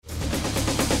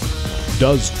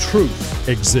Does truth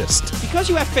exist? Because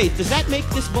you have faith, does that make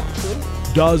this book true?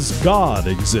 Does God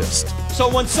exist?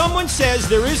 So when someone says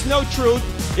there is no truth,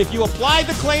 if you apply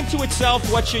the claim to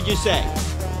itself, what should you say?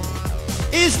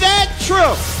 Is that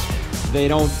true? They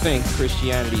don't think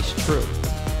Christianity's true.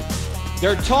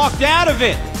 They're talked out of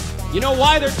it. You know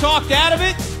why they're talked out of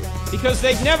it? Because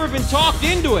they've never been talked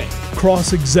into it.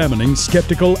 Cross-examining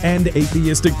skeptical and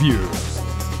atheistic views.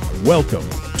 Welcome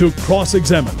to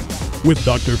Cross-Examine with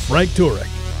Dr. Frank Turek.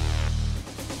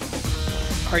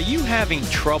 Are you having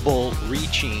trouble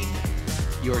reaching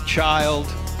your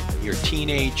child, your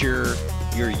teenager,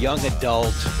 your young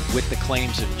adult with the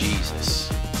claims of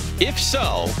Jesus? If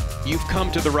so, you've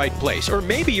come to the right place. Or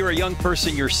maybe you're a young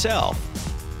person yourself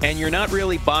and you're not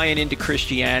really buying into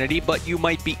Christianity, but you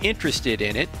might be interested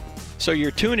in it. So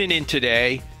you're tuning in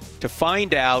today to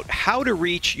find out how to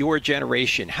reach your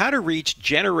generation, how to reach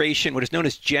what is known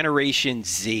as Generation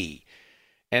Z.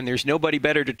 And there's nobody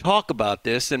better to talk about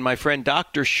this than my friend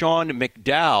Dr. Sean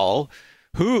McDowell,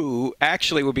 who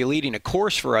actually will be leading a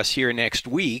course for us here next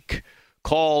week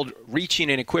called Reaching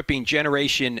and Equipping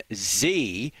Generation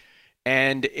Z.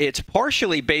 And it's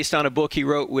partially based on a book he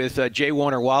wrote with J.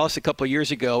 Warner Wallace a couple of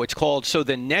years ago. It's called So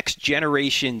the Next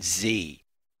Generation Z.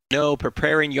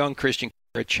 Preparing young Christians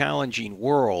for a challenging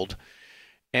world.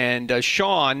 And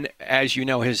Sean, as you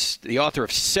know, is the author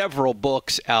of several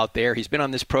books out there. He's been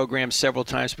on this program several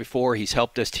times before. He's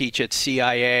helped us teach at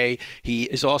CIA. He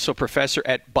is also a professor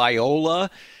at Biola,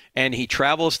 and he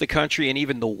travels the country and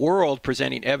even the world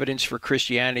presenting evidence for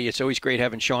Christianity. It's always great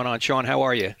having Sean on. Sean, how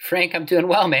are you? Frank, I'm doing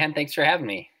well, man. Thanks for having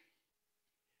me.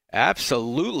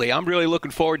 Absolutely. I'm really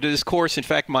looking forward to this course. In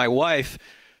fact, my wife,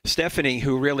 Stephanie,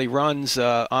 who really runs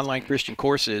online Christian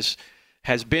courses,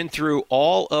 has been through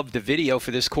all of the video for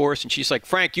this course, and she's like,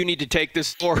 Frank, you need to take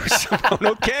this course. I'm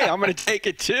going, okay, I'm going to take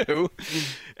it too.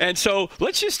 And so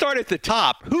let's just start at the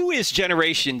top. Who is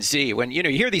Generation Z? When you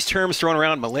hear these terms thrown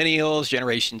around, millennials,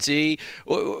 Generation Z,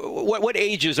 what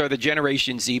ages are the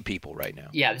Generation Z people right now?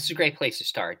 Yeah, this is a great place to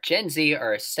start. Gen Z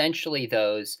are essentially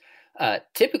those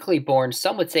typically born,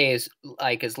 some would say as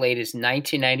late as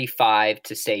 1995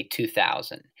 to say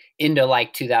 2000. Into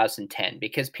like 2010,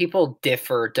 because people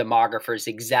differ, demographers,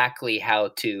 exactly how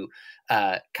to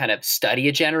kind of study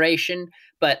a generation.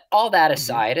 But all that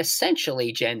aside,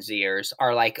 essentially Gen Zers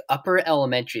are like upper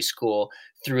elementary school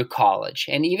through college.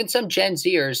 And even some Gen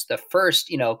Zers, the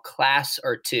first, class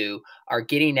or two are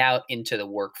getting out into the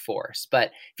workforce.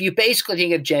 But if you basically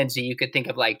think of Gen Z, you could think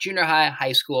of like junior high,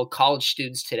 high school, college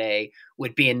students today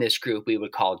would be in this group we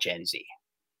would call Gen Z.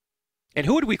 And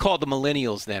who would we call the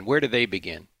millennials then? Where do they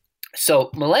begin? So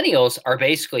millennials are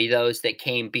basically those that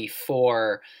came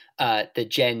before the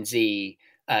Gen Z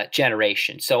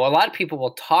generation. So a lot of people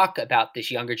will talk about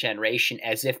this younger generation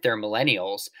as if they're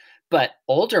millennials, but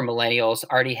older millennials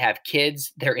already have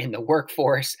kids. They're in the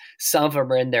workforce. Some of them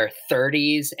are in their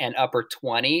 30s and upper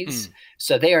 20s.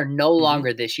 So they are no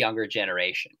longer this younger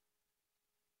generation.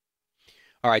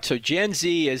 All right. So Gen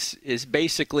Z is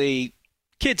basically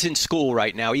kids in school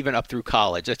right now, even up through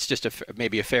college. That's just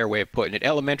maybe a fair way of putting it.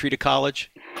 Elementary to college?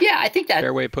 Yeah, I think that.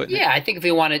 Fair way of putting it? Yeah, I think if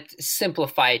we want to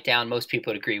simplify it down, most people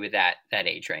would agree with that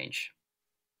age range.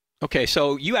 Okay,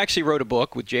 so you actually wrote a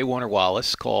book with J. Warner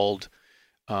Wallace called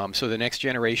So the Next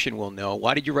Generation Will Know.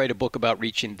 Why did you write a book about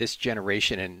reaching this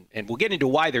generation? And we'll get into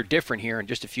why they're different here in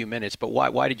just a few minutes, but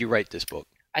why did you write this book?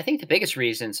 I think the biggest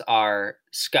reasons are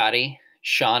Scotty,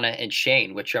 Shauna, and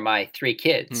Shane, which are my three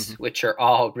kids, which are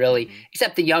all really,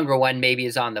 except the younger one maybe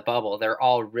is on the bubble. They're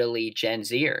all really Gen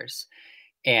Zers.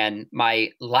 And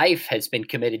my life has been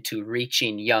committed to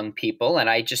reaching young people. And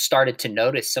I just started to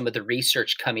notice some of the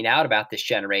research coming out about this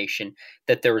generation,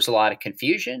 that there was a lot of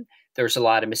confusion. There was a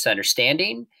lot of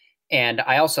misunderstanding. And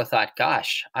I also thought,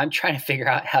 gosh, I'm trying to figure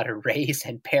out how to raise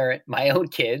and parent my own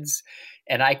kids.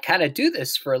 And I kind of do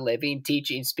this for a living,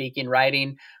 teaching, speaking,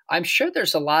 writing. I'm sure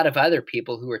there's a lot of other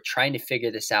people who are trying to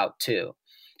figure this out too.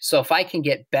 So if I can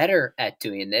get better at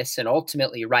doing this and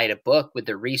ultimately write a book with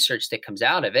the research that comes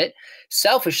out of it,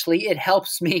 selfishly, it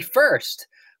helps me first.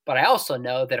 But I also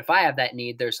know that if I have that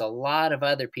need, there's a lot of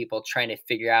other people trying to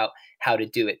figure out how to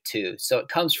do it too. So it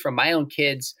comes from my own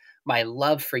kids, my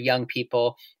love for young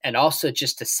people, and also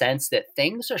just a sense that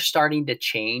things are starting to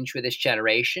change with this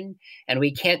generation, and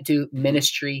we can't do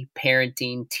ministry,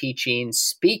 parenting, teaching,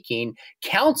 speaking,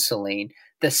 counseling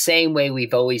the same way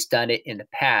we've always done it in the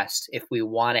past if we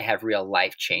want to have real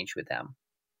life change with them.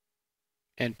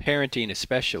 And parenting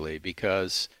especially,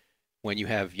 because when you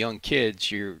have young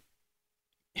kids, you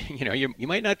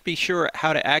might not be sure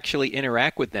how to actually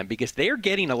interact with them, because they are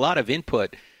getting a lot of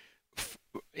input.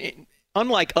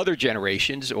 Unlike other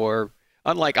generations or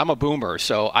unlike I'm a boomer,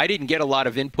 so I didn't get a lot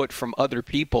of input from other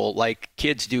people like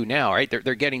kids do now, right?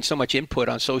 They're getting so much input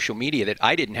on social media that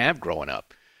I didn't have growing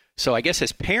up. So I guess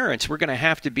as parents, we're going to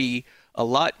have to be a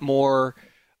lot more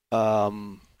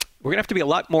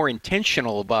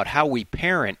intentional about how we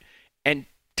parent, and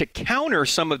to counter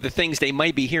some of the things they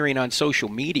might be hearing on social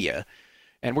media.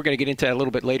 And we're going to get into that a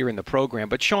little bit later in the program.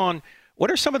 But Sean,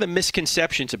 what are some of the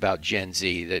misconceptions about Gen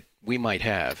Z that we might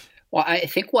have? Well, I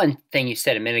think one thing you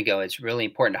said a minute ago is really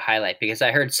important to highlight, because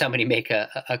I heard somebody make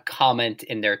a comment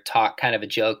in their talk, kind of a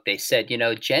joke. They said,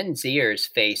 Gen Zers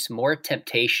face more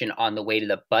temptation on the way to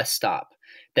the bus stop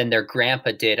than their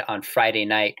grandpa did on Friday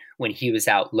night when he was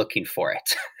out looking for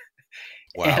it.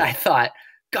 Wow. And I thought,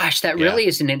 gosh, that really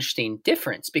is an interesting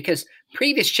difference, because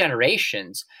previous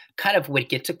generations kind of would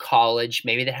get to college,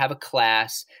 maybe they'd have a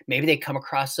class, maybe they come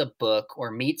across a book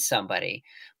or meet somebody.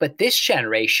 But this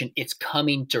generation, it's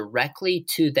coming directly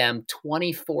to them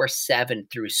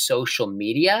 24/7 through social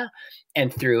media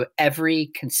and through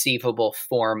every conceivable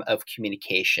form of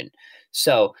communication.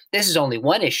 So this is only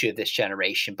one issue of this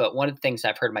generation. But one of the things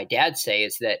I've heard my dad say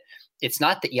is that it's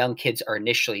not that young kids are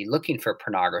initially looking for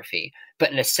pornography,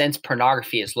 but in a sense,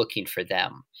 pornography is looking for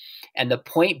them. And the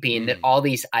point being that all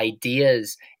these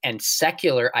ideas and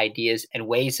secular ideas and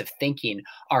ways of thinking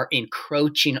are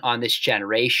encroaching on this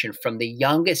generation from the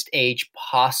youngest age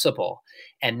possible.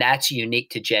 And that's unique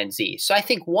to Gen Z. So I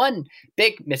think one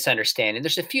big misunderstanding,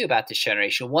 there's a few about this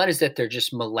generation. One is that they're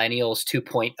just millennials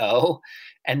 2.0.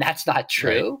 And that's not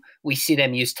true. Right. We see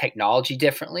them use technology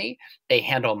differently. They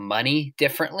handle money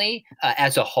differently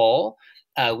as a whole.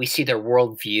 We see their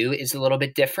worldview is a little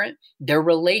bit different. Their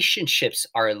relationships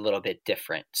are a little bit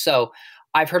different. So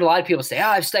I've heard a lot of people say,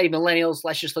 I've studied millennials.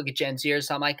 Let's just look at Gen Zers.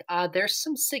 So I'm like, there's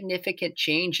some significant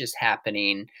changes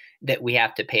happening that we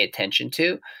have to pay attention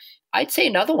to. I'd say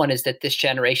another one is that this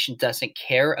generation doesn't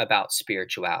care about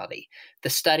spirituality. The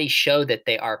studies show that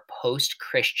they are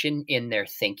post-Christian in their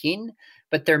thinking,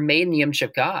 but they're made in the image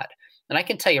of God. And I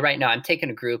can tell you right now, I'm taking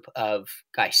a group of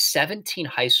 17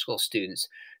 high school students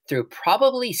through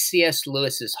probably C.S.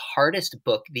 Lewis's hardest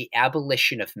book, The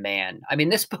Abolition of Man. I mean,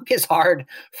 this book is hard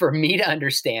for me to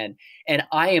understand, and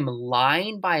I am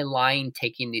line by line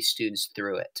taking these students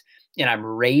through it. And I'm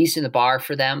raising the bar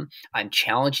for them. I'm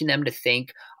challenging them to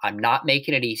think. I'm not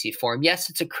making it easy for them. Yes,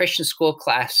 it's a Christian school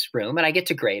classroom, and I get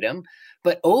to grade them.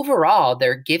 But overall,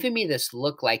 they're giving me this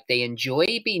look like they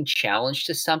enjoy being challenged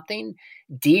to something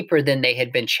deeper than they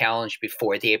had been challenged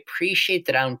before. They appreciate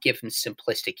that I don't give them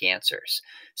simplistic answers.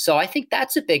 So I think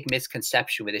that's a big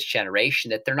misconception with this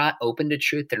generation, that they're not open to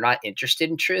truth. They're not interested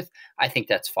in truth. I think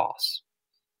that's false.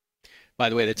 By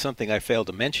the way, that's something I failed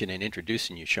to mention in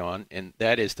introducing you, Sean, and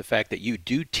that is the fact that you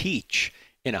do teach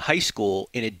in a high school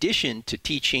in addition to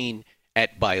teaching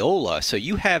at Biola. So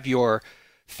you have your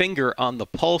finger on the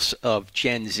pulse of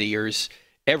Gen Zers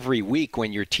every week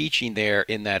when you're teaching there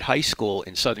in that high school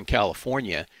in Southern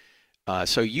California.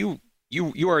 So you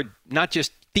are not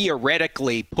just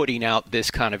theoretically putting out this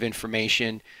kind of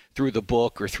information through the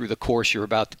book or through the course you're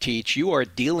about to teach. You are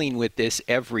dealing with this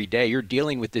every day. You're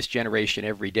dealing with this generation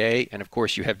every day. And of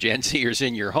course, you have Gen Zers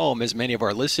in your home, as many of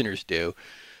our listeners do.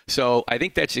 So I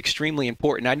think that's extremely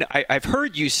important. I've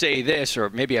heard you say this, or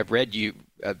maybe I've read you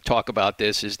talk about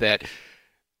this, is that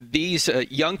these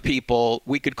young people,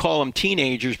 we could call them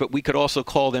teenagers, but we could also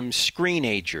call them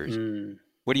screenagers.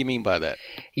 What do you mean by that?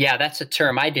 Yeah, that's a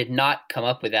term. I did not come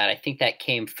up with that. I think that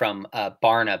came from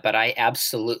Barna, but I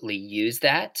absolutely use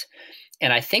that.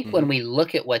 And I think when we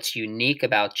look at what's unique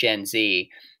about Gen Z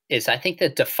is I think the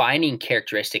defining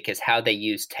characteristic is how they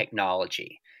use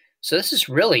technology. So this is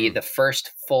really the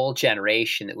first full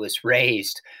generation that was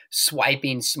raised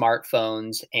swiping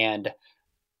smartphones and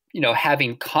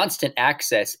having constant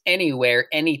access anywhere,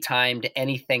 anytime to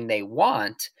anything they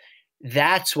want.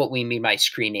 That's what we mean by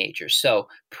screenagers. So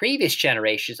previous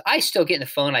generations, I still get in the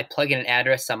phone, I plug in an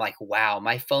address, I'm like, wow,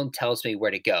 my phone tells me where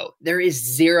to go. There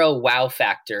is zero wow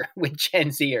factor with Gen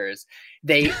Zers.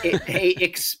 They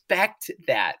expect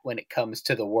that when it comes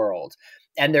to the world.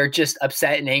 And they're just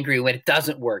upset and angry when it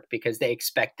doesn't work because they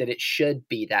expect that it should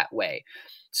be that way.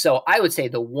 So I would say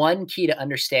the one key to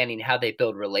understanding how they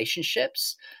build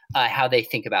relationships, how they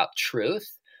think about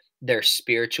truth, their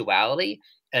spirituality,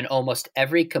 and almost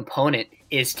every component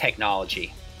is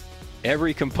technology.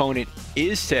 Every component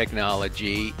is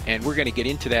technology, and we're going to get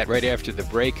into that right after the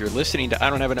break. You're listening to I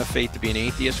Don't Have Enough Faith to Be an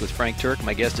Atheist with Frank Turek.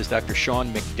 My guest is Dr.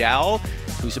 Sean McDowell,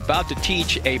 who's about to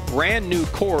teach a brand new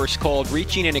course called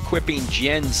Reaching and Equipping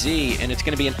Gen Z, and it's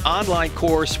going to be an online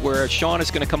course where Sean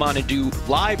is going to come on and do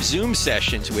live Zoom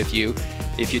sessions with you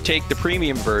If you take the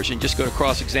premium version, just go to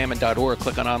crossexamine.org,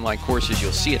 click on online courses.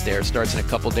 You'll see it there. It starts in a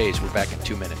couple days. We're back in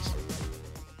 2 minutes.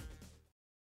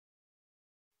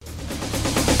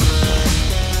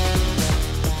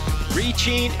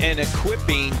 Reaching and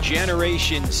equipping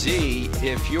Generation Z.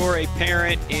 If you're a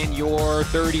parent in your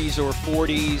 30s or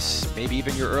 40s, maybe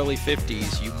even your early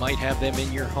 50s, you might have them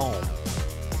in your home.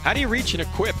 How do you reach and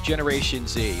equip Generation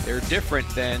Z? They're different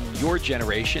than your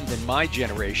generation, than my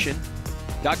generation.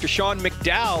 Dr. Sean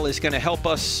McDowell is going to help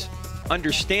us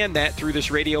understand that through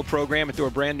this radio program and through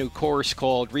a brand new course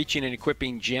called Reaching and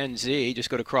Equipping Gen Z. Just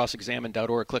go to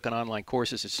crossexamine.org, click on online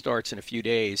courses. It starts in a few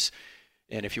days.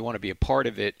 And if you want to be a part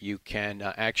of it, you can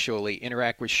actually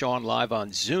interact with Sean live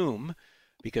on Zoom,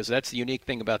 because that's the unique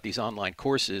thing about these online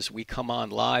courses. We come on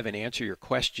live and answer your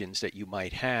questions that you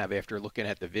might have after looking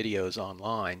at the videos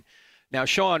online. Now,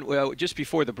 Sean, well, just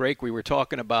before the break, we were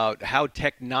talking about how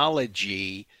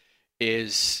technology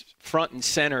is front and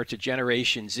center to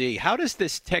Generation Z. How does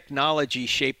this technology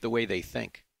shape the way they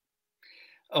think?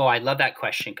 Oh, I love that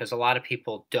question, because a lot of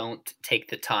people don't take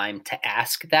the time to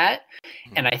ask that.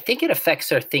 And I think it affects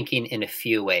their thinking in a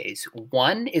few ways.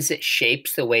 One is it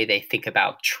shapes the way they think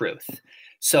about truth.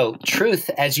 So truth,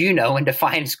 as you know, and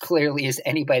define as clearly as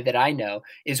anybody that I know,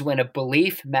 is when a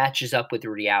belief matches up with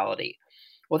reality.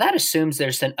 Well, that assumes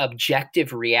there's an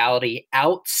objective reality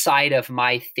outside of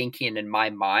my thinking and my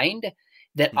mind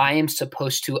that I am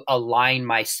supposed to align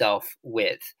myself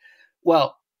with.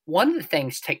 Well, one of the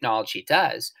things technology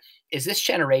does is this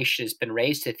generation has been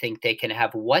raised to think they can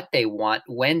have what they want,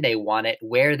 when they want it,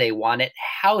 where they want it,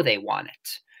 how they want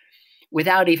it.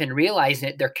 Without even realizing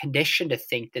it, they're conditioned to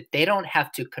think that they don't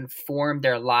have to conform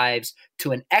their lives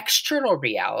to an external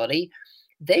reality.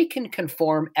 They can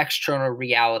conform external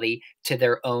reality to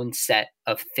their own set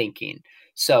of thinking.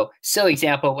 So, silly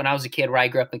example, when I was a kid, where I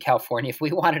grew up in California, if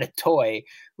we wanted a toy,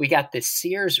 we got the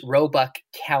Sears Roebuck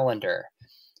calendar.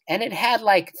 And it had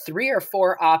like 3 or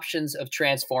 4 options of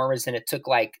Transformers, and it took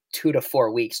like 2 to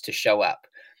 4 weeks to show up.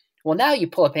 Well, now you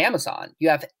pull up Amazon, you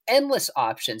have endless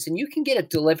options, and you can get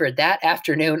it delivered that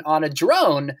afternoon on a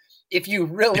drone if you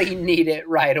really need it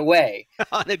right away.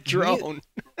 On a drone.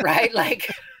 Right?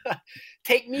 Like,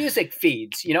 take music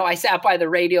feeds. You know, I sat by the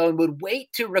radio and would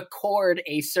wait to record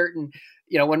a certain,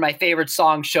 when my favorite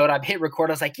song showed up, hit record,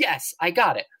 I was like, yes, I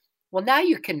got it. Well, now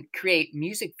you can create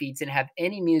music feeds and have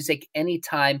any music,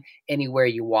 anytime, anywhere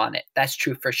you want it. That's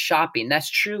true for shopping. That's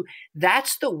true.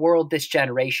 That's the world this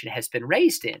generation has been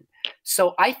raised in.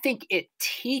 So I think it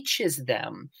teaches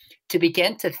them to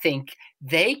begin to think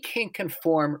they can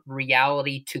conform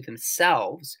reality to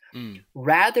themselves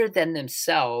rather than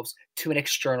themselves to an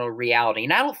external reality.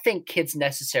 And I don't think kids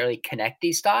necessarily connect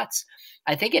these dots.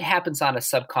 I think it happens on a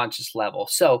subconscious level.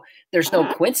 So there's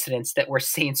no coincidence that we're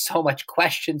seeing so much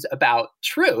questions about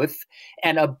truth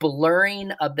and a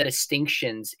blurring of the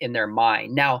distinctions in their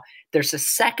mind. Now, there's a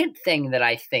second thing that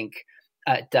I think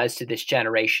does to this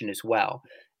generation as well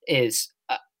is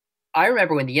I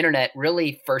remember when the internet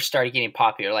really first started getting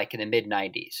popular, like in the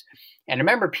mid-90s. And I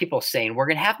remember people saying, we're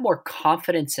going to have more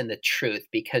confidence in the truth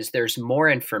because there's more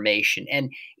information.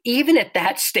 And even at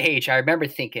that stage, I remember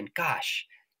thinking, gosh,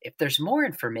 if there's more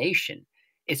information,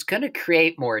 it's going to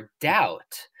create more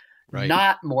doubt,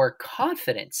 not more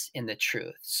confidence in the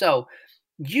truth. So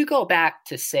you go back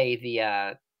to, say,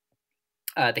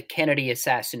 the Kennedy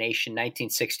assassination,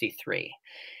 1963.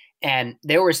 And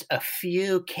there was a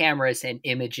few cameras and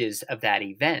images of that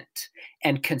event,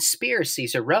 and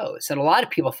conspiracies arose. And a lot of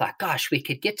people thought, gosh, we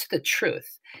could get to the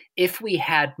truth if we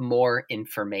had more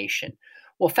information.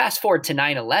 Well, fast forward to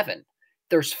 9/11.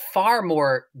 There's far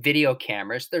more video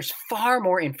cameras. There's far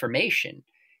more information.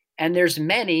 And there's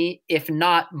many, if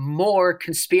not more,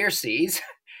 conspiracies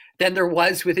than there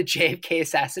was with the JFK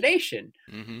assassination.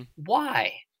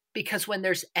 Why? Because when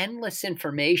there's endless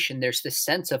information, there's this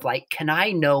sense of like, can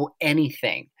I know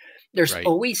anything? There's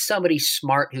always somebody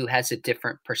smart who has a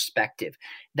different perspective.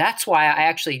 That's why I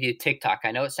actually do TikTok.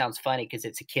 I know it sounds funny because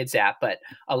it's a kid's app, but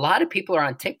a lot of people are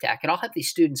on TikTok, and I'll have these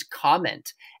students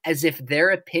comment as if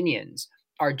their opinions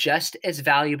are just as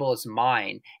valuable as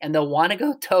mine, and they'll want to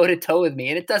go toe to toe with me.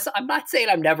 And I'm not saying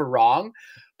I'm never wrong,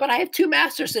 but I have 2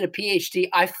 masters and a PhD.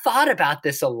 I've thought about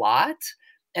this a lot.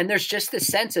 And there's just this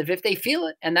sense of if they feel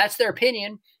it and that's their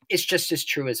opinion, it's just as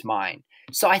true as mine.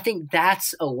 So I think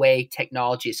that's a way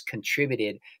technology has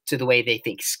contributed to the way they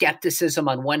think. Skepticism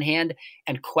on one hand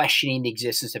and questioning the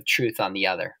existence of truth on the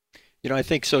other. I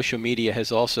think social media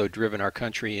has also driven our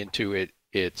country into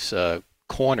its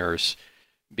corners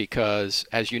because,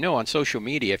 as you know, on social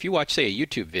media, if you watch, say, a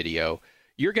YouTube video,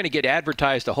 you're going to get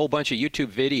advertised a whole bunch of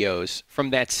YouTube videos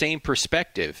from that same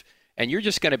perspective. and you're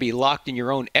just going to be locked in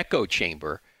your own echo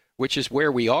chamber, which is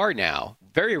where we are now.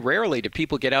 Very rarely do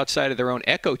people get outside of their own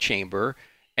echo chamber,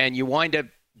 and you wind up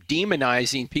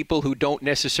demonizing people who don't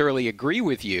necessarily agree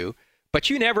with you, but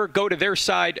you never go to their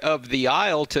side of the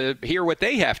aisle to hear what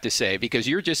they have to say because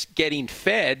you're just getting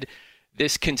fed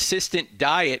this consistent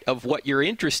diet of what you're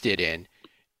interested in.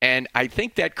 And I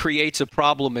think that creates a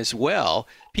problem as well.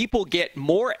 People get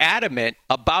more adamant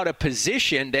about a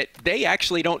position that they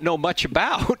actually don't know much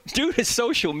about due to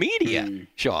social media,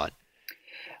 Sean.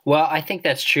 Well, I think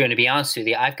that's true. And to be honest with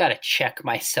you, I've got to check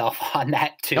myself on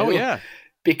that too. Oh, yeah.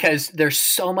 Because there's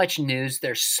so much news,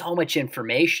 there's so much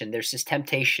information, there's this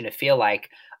temptation to feel like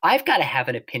I've got to have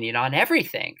an opinion on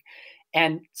everything.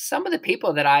 And some of the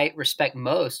people that I respect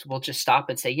most will just stop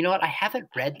and say, you know what, I haven't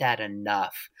read that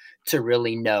enough to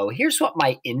really know. Here's what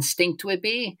my instinct would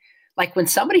be. Like when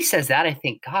somebody says that, I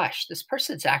think, gosh, this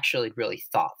person's actually really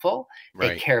thoughtful. They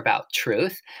Right. care about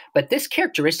truth. But this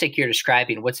characteristic you're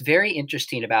describing, what's very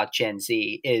interesting about Gen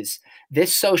Z is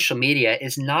this social media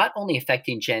is not only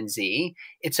affecting Gen Z,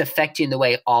 it's affecting the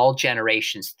way all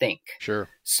generations think. Sure.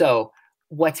 So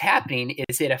what's happening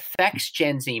is it affects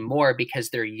Gen Z more because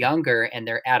they're younger and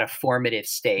they're at a formative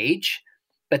stage.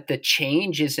 But the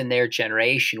changes in their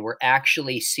generation, we're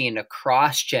actually seeing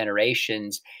across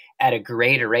generations at a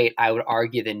greater rate, I would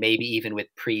argue, than maybe even with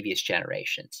previous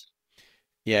generations.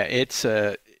 Yeah, it's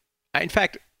in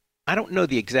fact, I don't know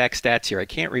the exact stats here. I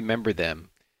can't remember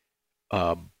them.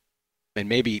 And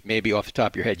maybe off the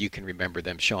top of your head you can remember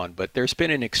them, Sean, but there's been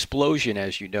an explosion,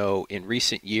 as you know, in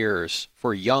recent years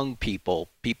for young people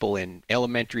in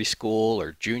elementary school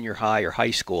or junior high or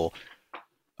high school,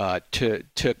 to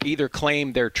either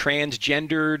claim they're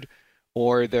transgendered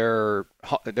or they're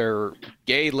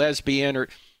gay, lesbian, or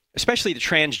especially the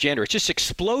transgender. It's just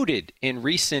exploded in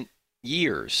recent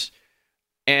years.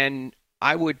 And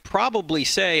I would probably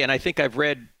say, and I think I've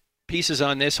read pieces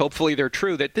on this, hopefully they're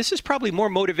true, that this is probably more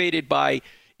motivated by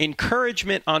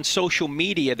encouragement on social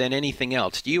media than anything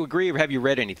else. Do you agree, or have you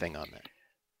read anything on that?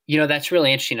 You know, that's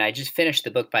really interesting. I just finished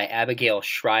the book by Abigail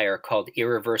Schreier called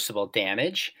Irreversible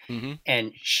Damage. Mm-hmm.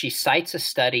 And she cites a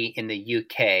study in the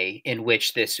UK in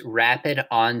which this rapid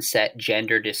onset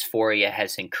gender dysphoria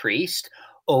has increased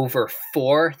over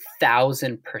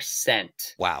 4,000%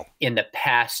 Wow. in the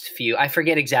past few, I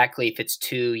forget exactly if it's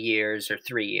 2 years or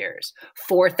 3 years,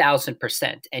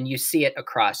 4,000%. And you see it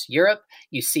across Europe,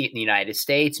 you see it in the United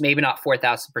States, maybe not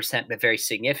 4,000%, but very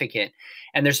significant.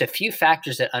 And there's a few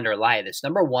factors that underlie this.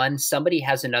 Number one, somebody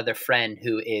has another friend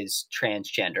who is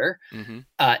transgender. Mm-hmm.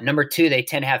 Number two, they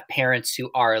tend to have parents who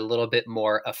are a little bit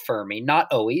more affirming, not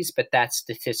always, but that's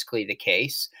statistically the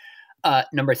case.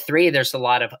 Number three, there's a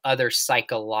lot of other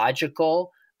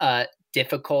psychological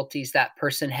difficulties that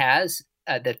person has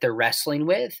that they're wrestling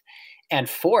with. And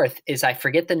fourth is, I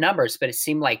forget the numbers, but it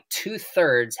seemed like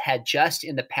 2/3 had just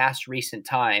in the past recent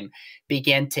time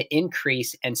began to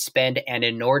increase and spend an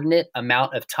inordinate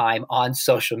amount of time on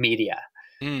social media.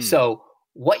 So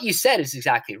what you said is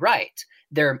exactly right.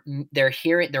 They're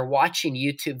watching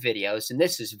YouTube videos, and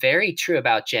this is very true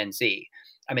about Gen Z.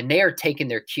 I mean, they are taking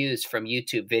their cues from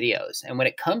YouTube videos. And when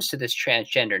it comes to this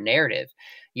transgender narrative,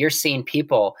 you're seeing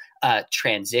people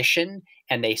transition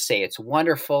and they say it's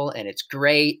wonderful and it's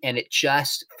great. And it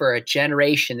just, for a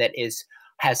generation that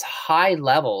has high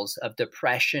levels of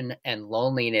depression and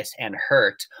loneliness and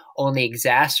hurt, only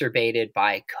exacerbated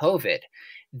by COVID,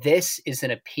 this is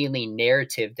an appealing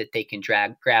narrative that they can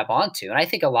grab onto. And I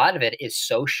think a lot of it is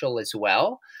social as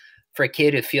well. For a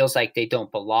kid who feels like they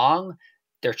don't belong,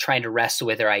 they're trying to wrestle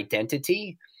with their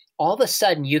identity. All of a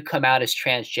sudden you come out as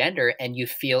transgender and you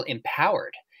feel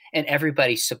empowered and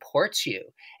everybody supports you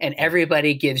and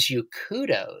everybody gives you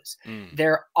kudos.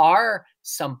 There are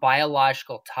some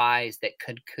biological ties that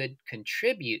could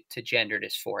contribute to gender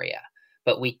dysphoria,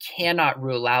 but we cannot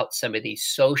rule out some of these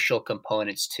social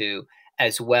components too,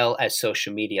 as well as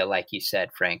social media, like you said,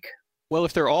 Frank. Well,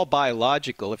 if they're all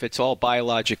biological, if it's all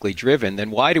biologically driven,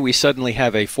 then why do we suddenly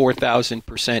have a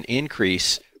 4,000%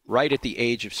 increase right at the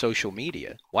age of social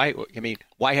media? Why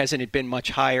hasn't it been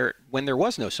much higher when there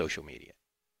was no social media?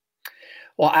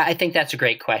 Well, I think that's a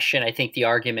great question. I think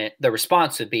the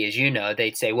response would be, as you know,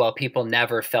 they'd say, well, people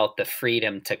never felt the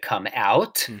freedom to come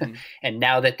out. Mm-hmm. And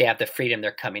now that they have the freedom,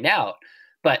 they're coming out.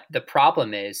 But the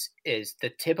problem is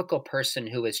the typical person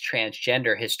who is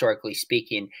transgender, historically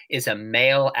speaking, is a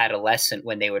male adolescent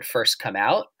when they would first come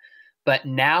out. But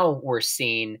now we're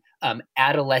seeing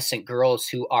adolescent girls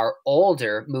who are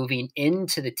older moving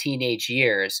into the teenage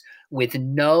years with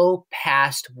no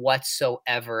past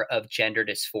whatsoever of gender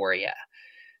dysphoria.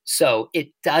 So it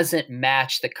doesn't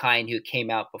match the kind who came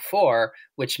out before,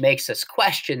 which makes us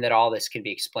question that all this can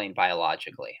be explained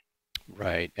biologically.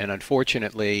 Right. And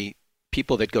unfortunately,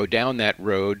 people that go down that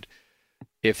road,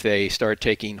 if they start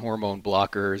taking hormone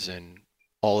blockers and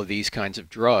all of these kinds of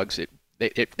drugs,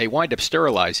 they wind up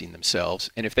sterilizing themselves.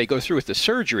 And if they go through with the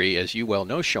surgery, as you well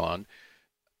know, Sean,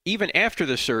 even after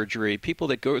the surgery, people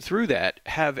that go through that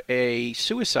have a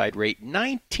suicide rate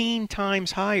 19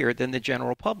 times higher than the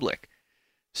general public.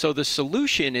 So the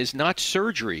solution is not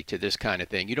surgery to this kind of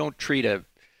thing. You don't treat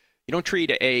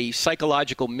a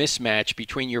psychological mismatch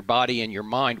between your body and your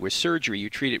mind with surgery. You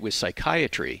treat it with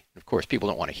psychiatry. Of course, people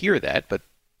don't want to hear that, but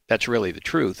that's really the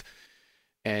truth.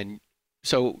 And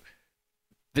so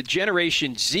the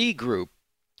Generation Z group,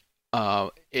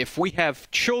 if we have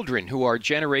children who are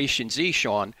Generation Z,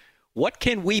 Sean, what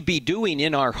can we be doing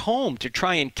in our home to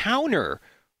try and counter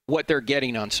what they're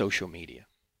getting on social media?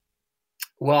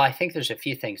 Well, I think there's a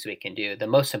few things we can do. The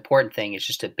most important thing is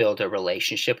just to build a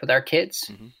relationship with our kids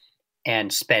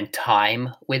and spend time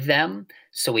with them.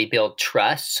 So we build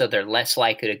trust, so they're less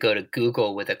likely to go to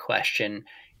Google with a question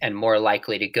and more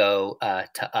likely to go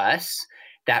to us.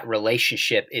 That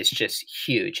relationship is just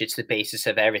huge. It's the basis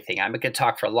of everything. I'm going to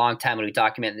talk for a long time when we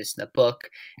document this in the book,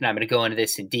 and I'm going to go into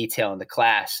this in detail in the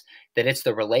class, that it's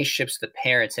the relationships of the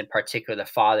parents, in particular the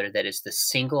father, that is the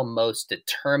single most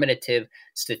determinative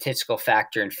statistical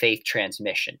factor in faith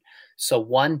transmission. So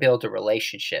one, build a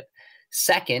relationship.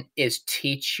 Second is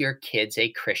teach your kids a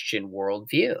Christian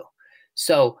worldview.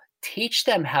 So teach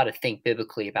them how to think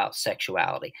biblically about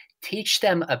sexuality. Teach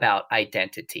them about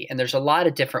identity. And there's a lot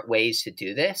of different ways to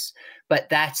do this, but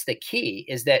that's the key.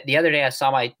 Is that the other day I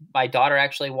saw my daughter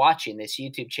actually watching this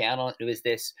YouTube channel. It was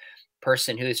this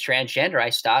person who is transgender. I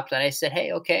stopped and I said,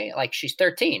 hey, okay, like she's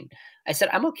 13. I said,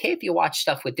 I'm okay if you watch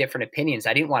stuff with different opinions.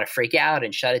 I didn't want to freak out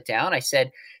and shut it down. I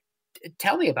said,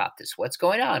 tell me about this. What's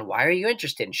going on? Why are you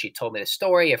interested? And she told me the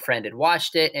story. A friend had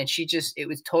watched it, and it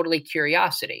was totally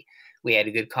curiosity. We had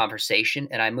a good conversation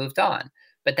and I moved on.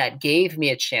 But that gave me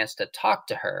a chance to talk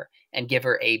to her and give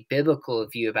her a biblical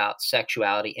view about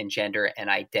sexuality and gender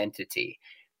and identity.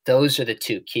 Those are the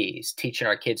two keys: teaching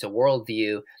our kids a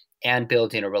worldview and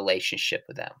building a relationship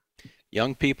with them.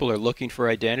 Young people are looking for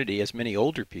identity, as many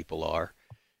older people are.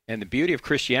 And the beauty of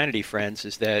Christianity, friends,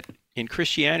 is that in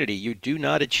Christianity, you do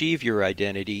not achieve your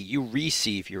identity, you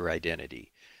receive your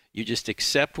identity. You just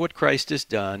accept what Christ has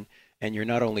done, and you're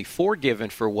not only forgiven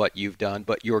for what you've done,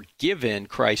 but you're given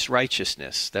Christ's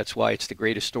righteousness. That's why it's the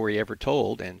greatest story ever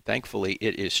told, and thankfully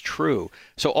it is true.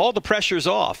 So all the pressure's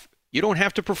off. You don't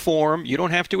have to perform. You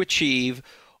don't have to achieve.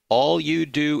 All you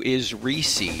do is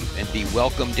receive and be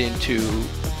welcomed into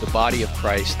the body of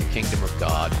Christ, the kingdom of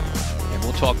God. And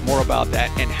we'll talk more about that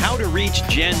and how to reach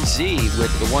Gen Z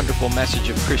with the wonderful message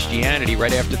of Christianity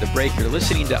right after the break. You're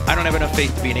listening to I Don't Have Enough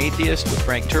Faith to Be an Atheist with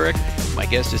Frank Turek. My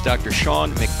guest is Dr.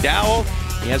 Sean McDowell.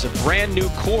 He has a brand new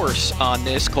course on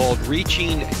this called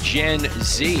Reaching Gen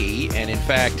Z. And in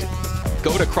fact,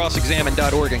 go to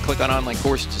crossexamine.org and click on online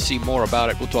courses to see more about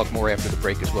it. We'll talk more after the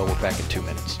break as well. We're back in 2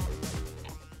 minutes.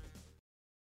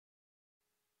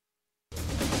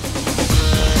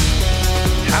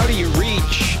 How do you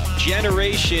reach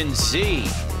Generation Z?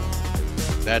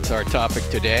 That's our topic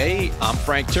today. I'm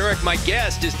Frank Turek. My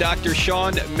guest is Dr.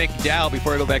 Sean McDowell.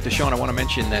 Before I go back to Sean, I want to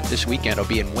mention that this weekend I'll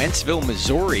be in Wentzville,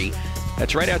 Missouri.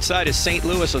 That's right outside of St.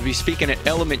 Louis. I'll be speaking at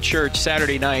Element Church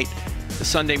Saturday night, the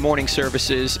Sunday morning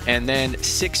services, and then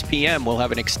 6 p.m. we'll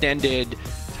have an extended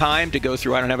time to go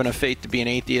through I Don't Have Enough Faith to Be an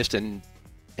Atheist and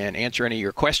answer any of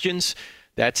your questions.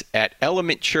 That's at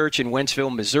Element Church in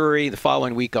Wentzville, Missouri. The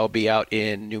following week, I'll be out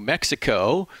in New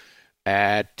Mexico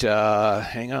at,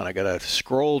 hang on, I got to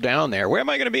scroll down there. Where am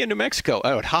I going to be in New Mexico?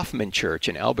 Oh, at Hoffman Church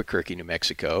in Albuquerque, New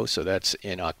Mexico. So that's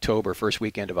in October, first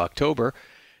weekend of October.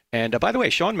 And by the way,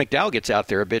 Sean McDowell gets out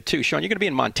there a bit too. Sean, you're going to be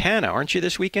in Montana, aren't you,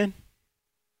 this weekend?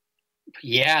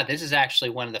 Yeah, this is actually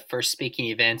one of the first speaking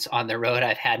events on the road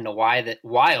I've had in a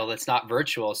while that's not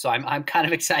virtual. So I'm kind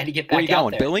of excited to get back out there. Where are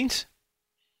you going, Billings?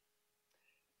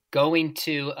 Going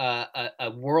to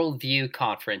a worldview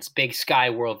conference, Big Sky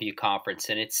Worldview Conference,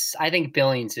 and I think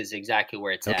Billings is exactly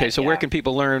where it's at. Okay, so where can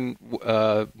people learn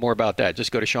more about that?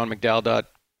 Just go to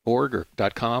seanmcdowell.org or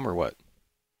 .com or what?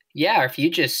 Yeah, or if you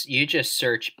just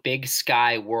search Big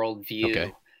Sky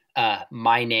Worldview,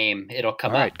 my name, it'll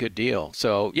come up. All right, good deal.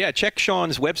 So yeah, check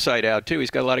Sean's website out too.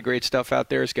 He's got a lot of great stuff out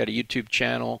there. He's got a YouTube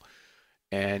channel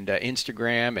and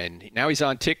Instagram, and now he's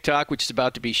on TikTok, which is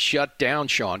about to be shut down,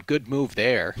 Sean. Good move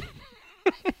there.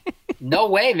 No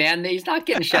way, man. He's not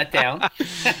getting shut down.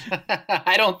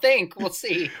 I don't think. We'll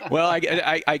see. Well,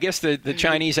 I guess the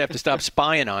Chinese have to stop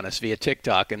spying on us via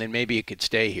TikTok, and then maybe it could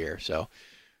stay here. So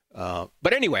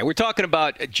But anyway, we're talking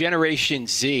about Generation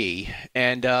Z,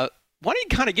 and why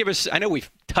don't you kind of give us? I know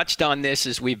we've touched on this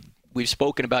as we've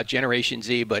spoken about Generation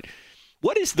Z, but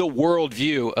what is the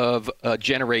worldview of a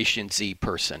Generation Z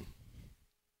person?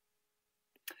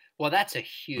 Well, that's a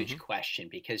huge question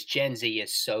because Gen Z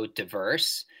is so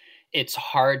diverse. It's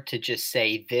hard to just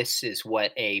say this is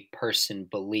what a person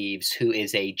believes who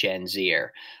is a Gen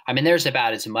Zer. I mean, there's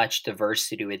about as much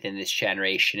diversity within this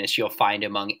generation as you'll find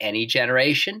among any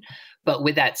generation. But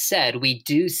with that said, we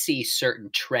do see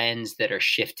certain trends that are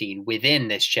shifting within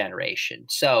this generation.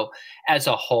 So as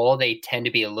a whole, they tend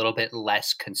to be a little bit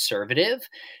less conservative.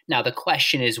 Now, the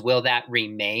question is, will that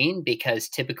remain? Because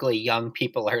typically young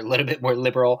people are a little bit more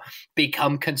liberal,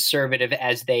 become conservative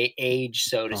as they age,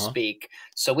 so to speak.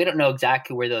 So we don't know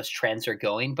exactly where those trends are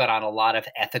going, but on a lot of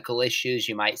ethical issues,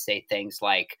 you might say things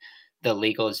like the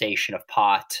legalization of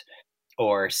pot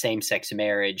or same-sex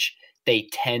marriage. They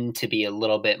tend to be a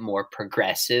little bit more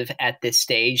progressive at this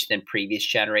stage than previous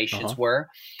generations were.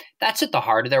 That's at the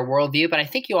heart of their worldview. But I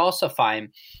think you also find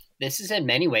this is in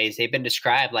many ways, they've been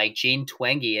described like Jean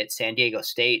Twenge at San Diego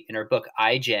State in her book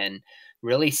iGen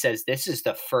really says this is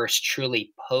the first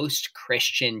truly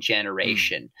post-Christian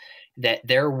generation, that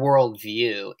their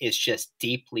worldview is just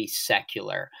deeply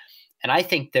secular. And I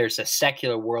think there's a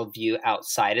secular worldview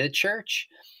outside of the church.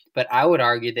 But I would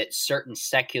argue that certain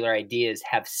secular ideas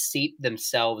have seeped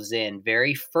themselves in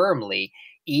very firmly,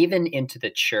 even into the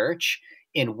church,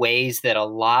 in ways that a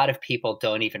lot of people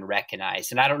don't even recognize.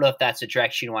 And I don't know if that's a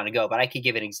direction you want to go, but I could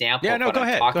give an example of what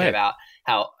I'm talking about.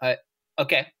 How,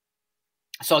 okay.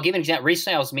 So I'll give an example.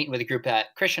 Recently, I was meeting with a group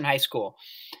at Christian high school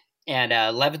and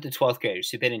 11th and 12th graders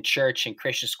who've been in church and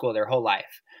Christian school their whole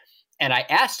life. And I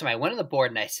asked them, I went on the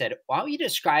board and I said, why don't you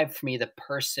describe for me the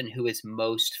person who is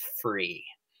most free?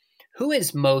 Who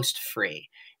is most free?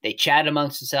 They chatted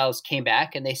amongst themselves, came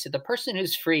back, and they said the person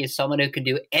who's free is someone who can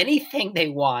do anything they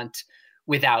want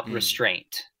without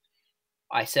restraint.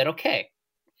 I said, okay,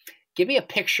 give me a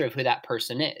picture of who that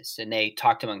person is. And they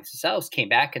talked amongst themselves, came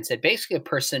back and said, basically a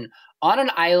person on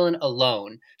an island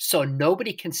alone, so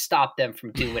nobody can stop them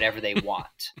from doing whatever they want.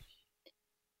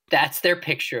 That's their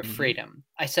picture of freedom.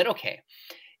 I said, okay,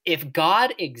 if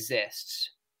God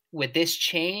exists, would this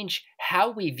change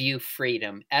how we view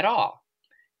freedom at all?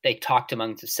 They talked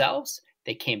among themselves.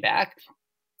 They came back.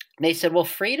 And they said, well,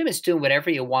 freedom is doing whatever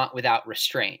you want without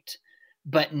restraint.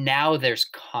 But now there's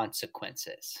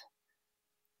consequences.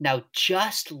 Now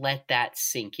just let that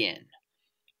sink in.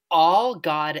 All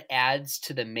God adds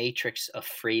to the matrix of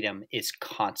freedom is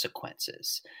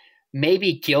consequences.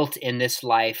 Maybe guilt in this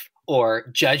life or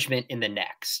judgment in the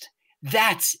next.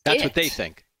 That's what they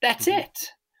think. That's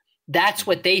it. That's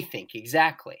what they think,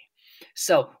 exactly.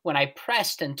 So when I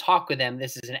pressed and talked with them,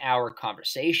 this is an hour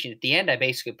conversation. At the end, I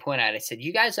basically pointed out, I said,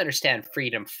 you guys understand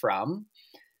freedom from,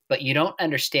 but you don't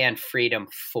understand freedom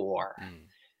for.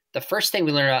 The first thing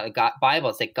we learn about the Bible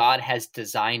is that God has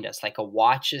designed us, like a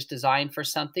watch is designed for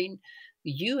something.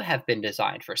 You have been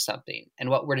designed for something. And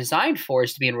what we're designed for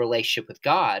is to be in relationship with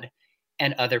God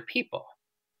and other people.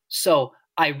 So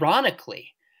ironically,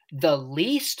 the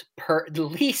least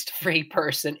free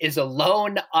person is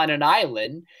alone on an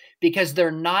island because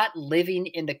they're not living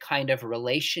in the kind of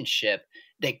relationship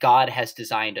that God has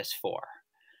designed us for.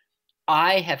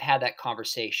 I have had that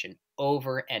conversation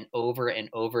over and over and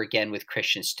over again with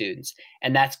Christian students,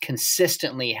 and that's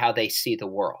consistently how they see the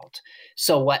world.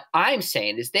 So what I'm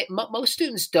saying is that most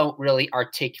students don't really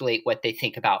articulate what they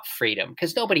think about freedom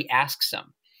because nobody asks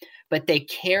them. But they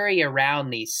carry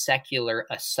around these secular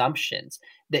assumptions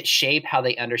that shape how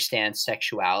they understand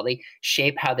sexuality,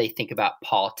 shape how they think about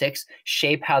politics,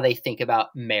 shape how they think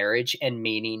about marriage and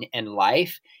meaning and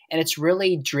life. And it's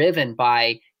really driven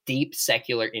by deep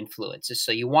secular influences.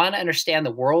 So you want to understand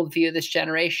the worldview of this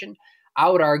generation? I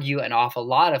would argue an awful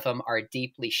lot of them are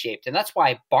deeply shaped. And that's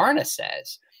why Barna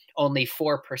says only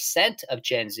 4% of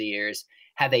Gen Zers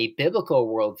have a biblical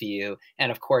worldview.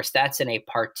 And of course, that's in a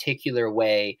particular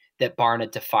way that Barna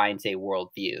defines a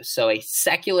worldview. So a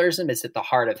secularism is at the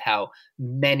heart of how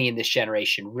many in this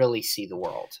generation really see the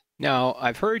world. Now,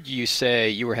 I've heard you say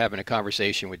you were having a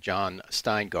conversation with John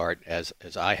Steingart, as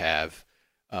I have,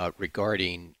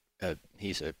 regarding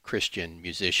he's a Christian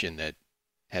musician that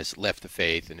has left the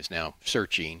faith and is now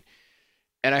searching.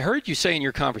 And I heard you say in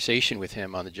your conversation with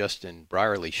him on the Justin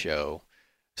Brierley show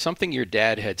something your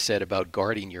dad had said about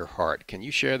guarding your heart. Can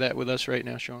you share that with us right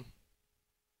now, Sean?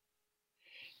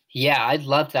 Yeah, I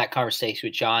loved that conversation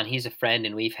with John. He's a friend,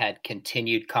 and we've had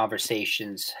continued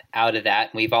conversations out of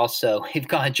that. And we've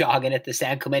gone jogging at the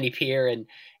San Clemente Pier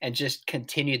and just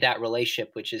continued that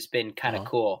relationship, which has been kind of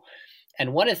cool.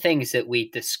 And one of the things that we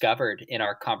discovered in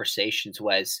our conversations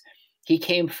was he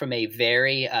came from a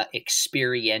very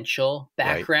experiential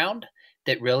background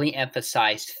that really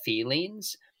emphasized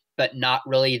feelings, but not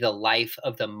really the life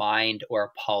of the mind or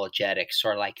apologetics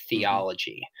or like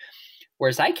theology.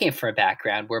 Whereas I came from a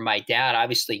background where my dad,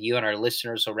 obviously you and our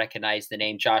listeners will recognize the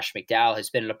name Josh McDowell,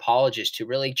 has been an apologist who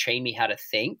really trained me how to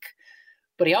think,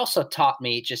 but he also taught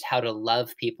me just how to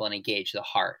love people and engage the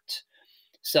heart.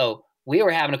 So we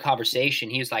were having a conversation.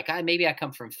 He was like, maybe I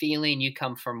come from feeling, you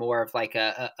come from more of like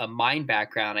a mind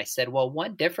background. I said, well,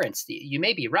 one difference, you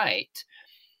may be right,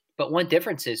 but one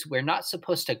difference is we're not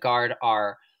supposed to guard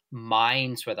our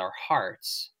minds with our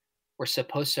hearts. We're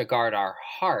supposed to guard our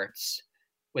hearts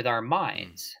with our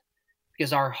minds,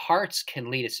 because our hearts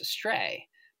can lead us astray,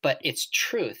 but it's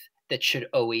truth that should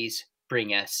always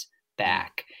bring us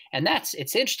back. And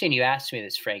it's interesting you asked me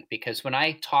this, Frank, because when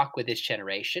I talk with this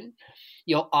generation,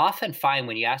 you'll often find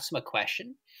when you ask them a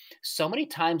question, so many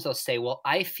times they'll say, well,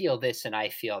 I feel this and I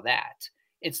feel that.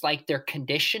 It's like they're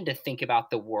conditioned to think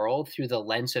about the world through the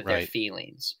lens of their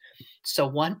feelings. So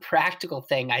one practical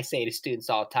thing I say to students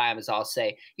all the time is I'll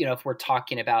say, if we're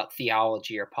talking about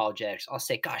theology or apologetics, I'll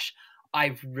say, gosh,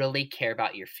 I really care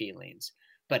about your feelings,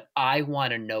 but I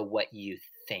want to know what you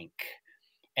think.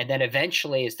 And then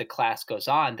eventually, as the class goes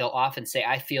on, they'll often say,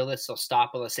 I feel this. They'll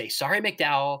stop and they'll say, sorry,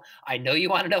 McDowell, I know you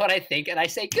want to know what I think. And I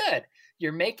say, good.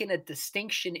 You're making a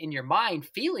distinction in your mind.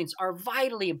 Feelings are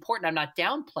vitally important. I'm not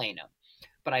downplaying them,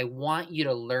 but I want you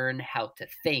to learn how to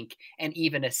think and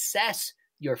even assess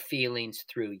your feelings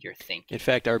through your thinking. In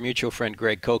fact, our mutual friend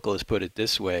Greg Kokel has put it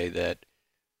this way, that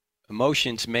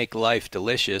emotions make life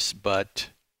delicious,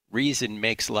 but reason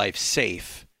makes life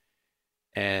safe.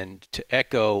 And to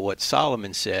echo what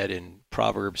Solomon said in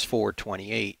Proverbs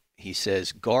 4:28, he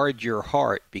says, guard your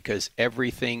heart because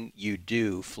everything you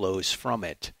do flows from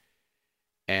it.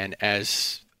 And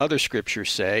as other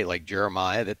scriptures say, like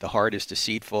Jeremiah, that the heart is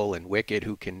deceitful and wicked,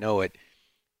 who can know it?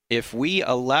 If we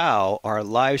allow our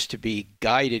lives to be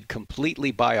guided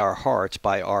completely by our hearts,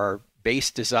 by our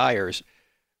base desires,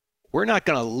 we're not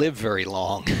going to live very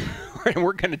long.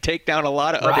 We're going to take down a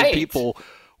lot of other people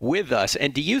with us.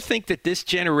 And do you think that this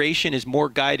generation is more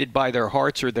guided by their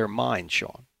hearts or their minds,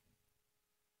 Sean?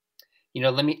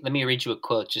 Let me read you a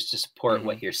quote just to support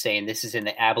what you're saying. This is in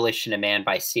The Abolition of Man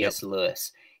by C.S.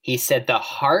 Lewis. He said, the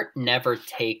heart never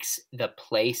takes the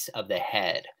place of the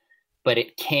head, but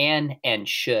it can and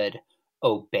should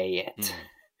obey it.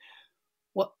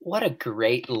 What a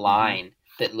great line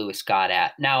that Lewis got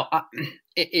at. Now,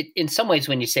 in some ways,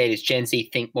 when you say, does Gen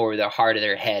Z think more with their heart or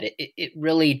their head, it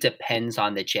really depends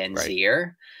on the Gen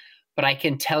Zer. But I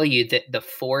can tell you that the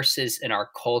forces in our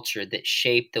culture that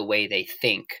shape the way they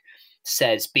think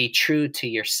says, be true to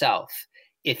yourself.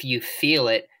 If you feel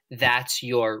it, that's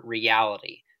your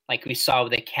reality. Like we saw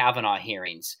with the Kavanaugh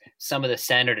hearings, some of the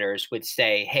senators would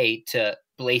say, hey, to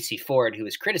Blasey Ford, who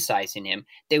was criticizing him,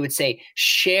 they would say,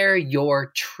 share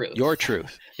your truth. Your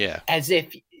truth, yeah. As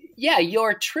if,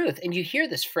 your truth. And you hear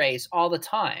this phrase all the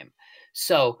time.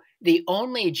 So the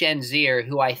only Gen Zer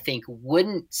who I think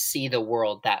wouldn't see the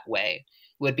world that way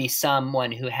would be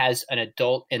someone who has an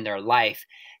adult in their life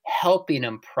helping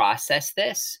them process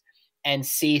this and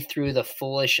see through the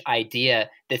foolish idea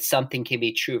that something can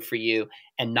be true for you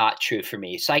and not true for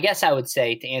me. So I guess I would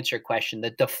say, to answer your question, the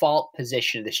default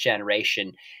position of this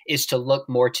generation is to look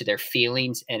more to their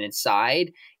feelings and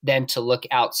inside than to look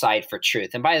outside for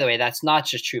truth. And by the way, that's not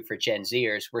just true for Gen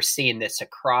Zers. We're seeing this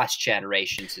across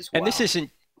generations as well. And this isn't,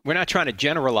 we're not trying to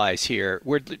generalize here.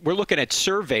 We're looking at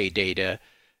survey data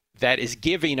that is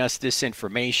giving us this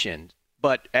information.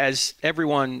 But as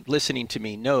everyone listening to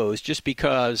me knows, just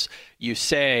because you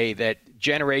say that a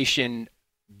Generation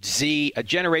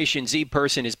Z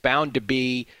person is bound to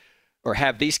be or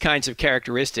have these kinds of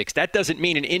characteristics, that doesn't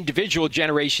mean an individual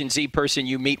Generation Z person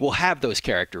you meet will have those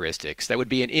characteristics. That would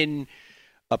be an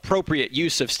inappropriate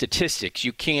use of statistics.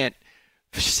 You can't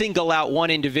single out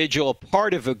one individual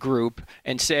part of a group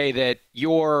and say that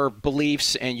your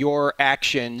beliefs and your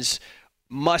actions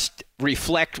must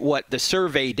reflect what the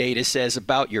survey data says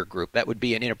about your group. That would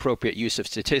be an inappropriate use of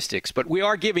statistics. But we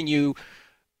are giving you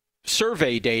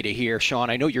survey data here, Sean.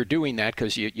 I know you're doing that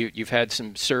because you've had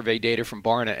some survey data from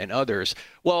Barna and others.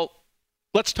 Well,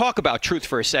 let's talk about truth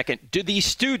for a second. Do these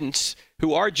students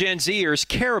who are Gen Zers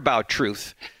care about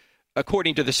truth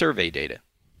according to the survey data?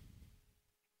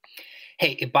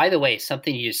 Hey, by the way,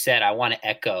 something you just said, I want to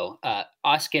echo.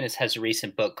 Os Guinness has a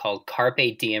recent book called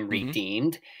Carpe Diem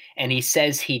Redeemed. And he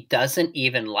says he doesn't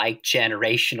even like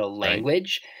generational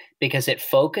language because it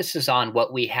focuses on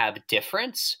what we have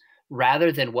difference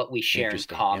rather than what we share in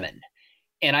common.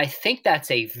 And I think that's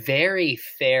a very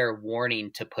fair warning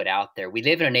to put out there. We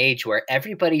live in an age where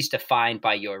everybody's defined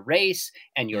by your race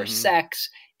and your sex.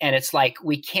 And it's like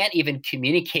we can't even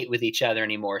communicate with each other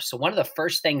anymore. So one of the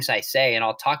first things I say, and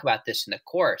I'll talk about this in the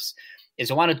course, is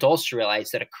I want adults to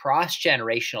realize that across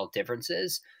generational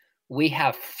differences, we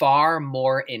have far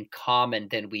more in common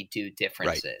than we do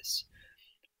differences.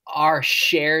 Right. Our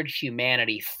shared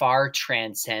humanity far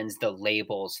transcends the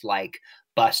labels like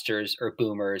busters or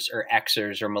boomers or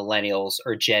Xers or millennials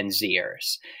or Gen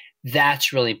Zers.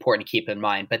 That's really important to keep in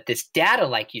mind. But this data,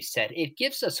 like you said, it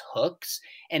gives us hooks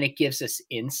and it gives us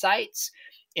insights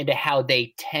into how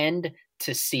they tend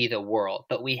to see the world.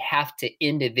 But we have to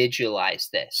individualize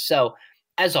this. So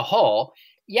as a whole,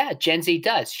 yeah, Gen Z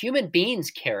does. Human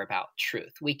beings care about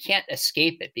truth. We can't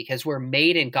escape it because we're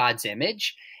made in God's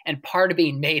image. And part of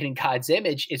being made in God's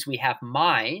image is we have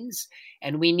minds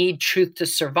and we need truth to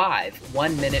survive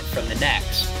 1 minute from the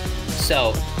next.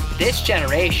 So this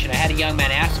generation, I had a young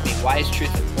man ask me, why is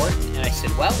truth important? And I said,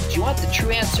 well, do you want the true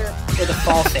answer or the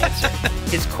false answer?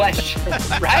 His question,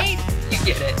 right? You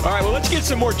get it. All right, well, let's get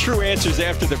some more true answers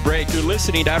after the break. You're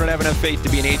listening to I Don't Have Enough Faith to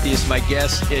Be an Atheist. My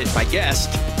guest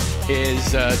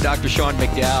is Dr. Sean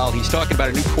McDowell. He's talking about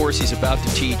a new course he's about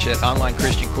to teach at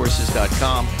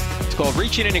onlinechristiancourses.com. It's called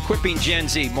Reaching and Equipping Gen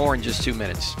Z. More in just 2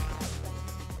 minutes.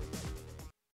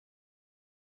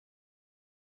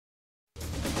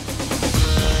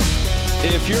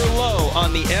 If you're low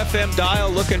on the FM dial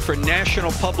looking for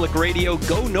national public radio,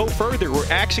 go no further. We're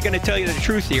actually going to tell you the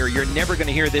truth here. You're never going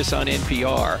to hear this on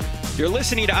NPR. You're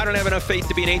listening to I Don't Have Enough Faith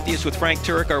to Be an Atheist with Frank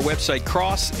Turek. Our website,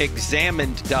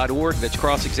 crossexamined.org. That's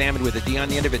cross-examined with a D on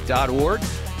the end of it.org.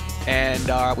 And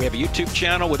we have a YouTube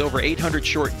channel with over 800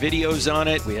 short videos on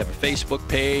it. We have a Facebook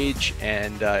page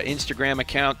and Instagram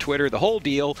account, Twitter, the whole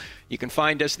deal. You can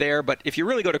find us there. But if you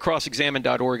really go to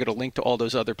crossexamined.org, it'll link to all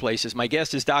those other places. My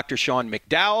guest is Dr. Sean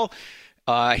McDowell.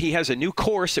 He has a new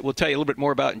course that we'll tell you a little bit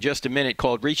more about in just a minute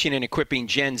called Reaching and Equipping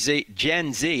Gen Z.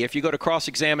 If you go to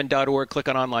crossexamined.org, click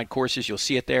on online courses, you'll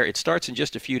see it there. It starts in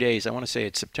just a few days. I want to say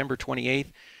it's September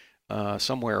 28th.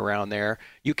 Somewhere around there.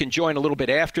 You can join a little bit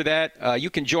after that. You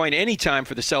can join anytime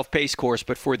for the self-paced course,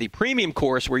 but for the premium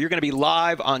course where you're going to be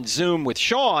live on Zoom with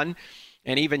Sean,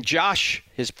 and even Josh,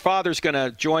 his father's going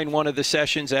to join one of the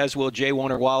sessions, as will Jay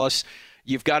Warner Wallace,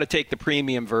 you've got to take the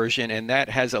premium version, and that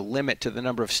has a limit to the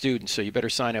number of students, so you better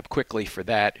sign up quickly for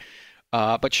that.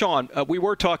 But Sean, we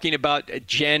were talking about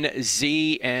Gen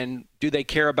Z, and do they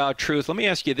care about truth? Let me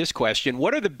ask you this question.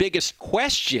 What are the biggest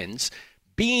questions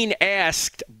being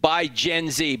asked by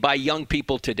Gen Z, by young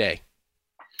people today?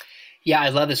 Yeah, I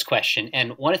love this question.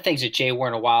 And one of the things that Jay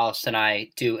Warner Wallace and I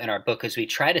do in our book is we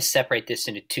try to separate this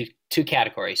into two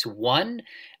categories. One,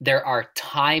 there are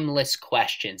timeless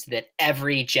questions that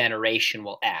every generation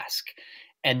will ask.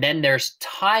 And then there's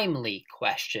timely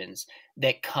questions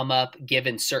that come up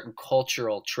given certain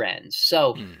cultural trends.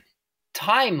 So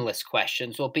timeless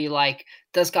questions will be like,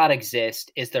 does God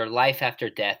exist? Is there life after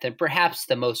death? And perhaps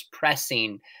the most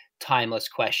pressing timeless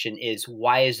question is,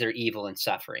 why is there evil and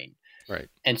suffering? Right.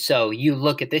 And so you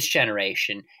look at this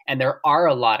generation, and there are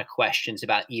a lot of questions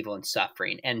about evil and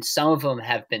suffering. And some of them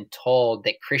have been told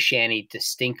that Christianity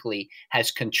distinctly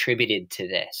has contributed to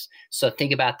this. So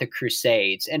think about the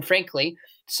Crusades. And frankly,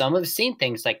 some have seen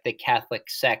things like the Catholic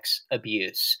sex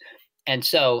abuse. And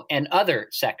other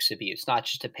sex abuse, not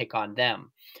just to pick on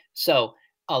them. So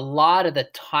a lot of the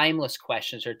timeless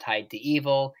questions are tied to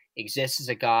evil, exists as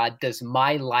a God, does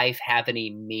my life have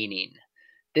any meaning?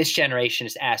 This generation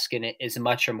is asking it as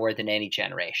much or more than any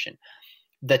generation.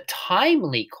 The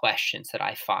timely questions that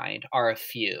I find are a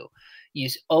few. You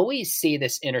always see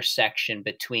this intersection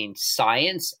between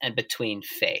science and between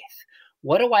faith.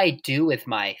 What do I do with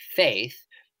my faith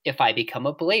if I become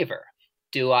a believer?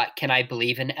 Can I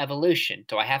believe in evolution?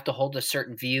 Do I have to hold a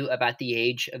certain view about the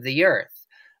age of the earth?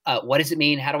 What does it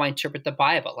mean? How do I interpret the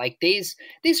Bible? Like these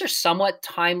are somewhat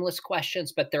timeless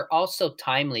questions, but they're also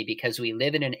timely because we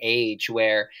live in an age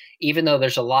where even though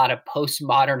there's a lot of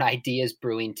postmodern ideas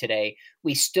brewing today,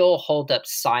 we still hold up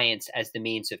science as the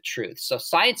means of truth. So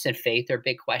science and faith are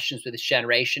big questions with this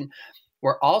generation.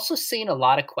 We're also seeing a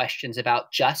lot of questions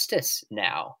about justice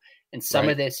now. And some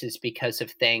of this is because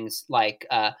of things like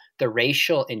the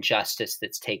racial injustice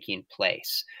that's taking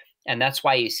place. And that's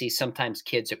why you see sometimes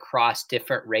kids across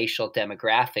different racial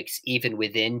demographics, even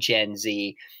within Gen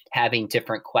Z, having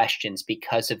different questions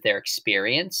because of their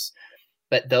experience.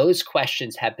 But those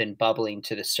questions have been bubbling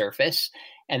to the surface.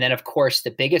 And then, of course,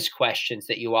 the biggest questions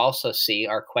that you also see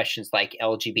are questions like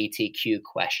LGBTQ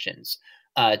questions.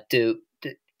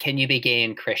 Can you be gay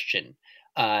and Christian?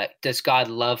 Does God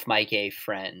love my gay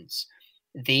friends?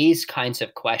 these kinds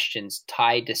of questions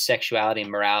tied to sexuality and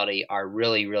morality are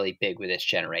really, really big with this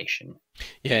generation.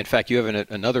 Yeah, in fact, you have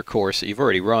another course that you've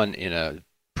already run in a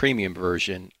premium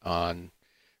version on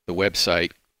the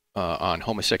website on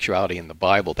homosexuality in the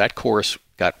Bible. That course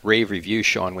got rave reviews,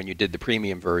 Sean, when you did the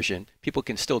premium version. People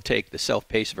can still take the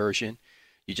self-paced version.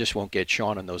 You just won't get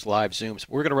Sean on those live Zooms.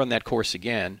 We're going to run that course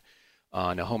again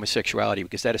on homosexuality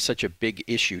because that is such a big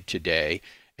issue today,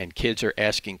 and kids are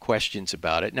asking questions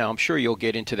about it. Now, I'm sure you'll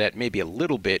get into that maybe a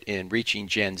little bit in Reaching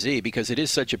Gen Z because it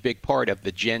is such a big part of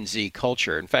the Gen Z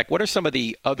culture. In fact, what are some of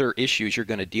the other issues you're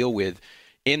going to deal with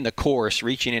in the course,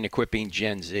 Reaching and Equipping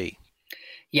Gen Z?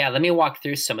 Yeah, let me walk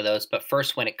through some of those. But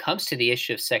first, when it comes to the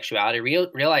issue of sexuality,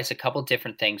 realize a couple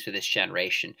different things with this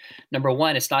generation. Number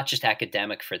one, it's not just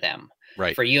academic for them.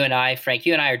 Right. For you and I, Frank,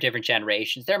 you and I are different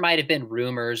generations. There might have been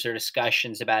rumors or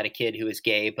discussions about a kid who was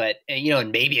gay, but,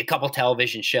 and maybe a couple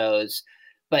television shows,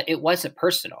 but it wasn't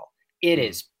personal. It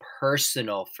is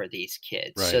personal for these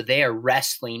kids. Right. So they are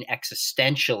wrestling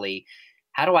existentially.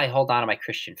 How do I hold on to my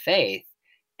Christian faith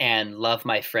and love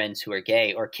my friends who are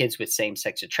gay or kids with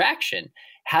same-sex attraction?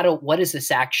 What does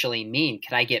this actually mean?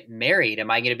 Can I get married? Am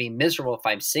I going to be miserable if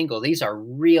I'm single? These are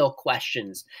real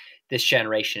questions this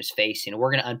generation is facing.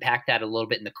 We're going to unpack that a little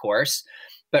bit in the course.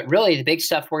 But really, the big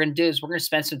stuff we're going to do is we're going to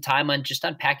spend some time on just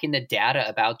unpacking the data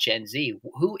about Gen Z.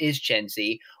 Who is Gen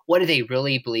Z? What do they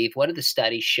really believe? What do the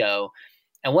studies show?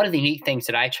 And one of the unique things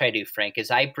that I try to do, Frank,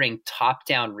 is I bring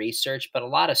top-down research, but a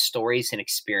lot of stories and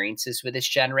experiences with this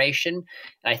generation.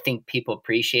 And I think people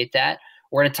appreciate that.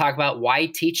 We're going to talk about why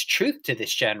teach truth to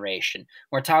this generation.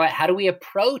 We're going to talk about how do we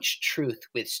approach truth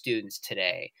with students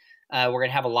today. We're going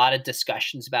to have a lot of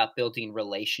discussions about building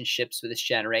relationships with this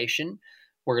generation.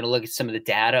 We're going to look at some of the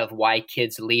data of why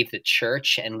kids leave the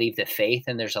church and leave the faith.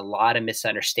 And there's a lot of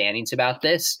misunderstandings about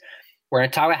this. We're going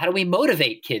to talk about how do we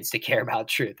motivate kids to care about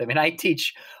truth. I mean, I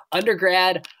teach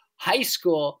undergrad, high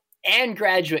school, and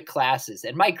graduate classes.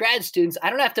 And my grad students, I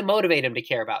don't have to motivate them to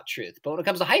care about truth. But when it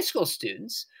comes to high school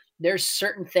students, there's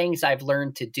certain things I've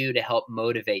learned to do to help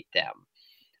motivate them.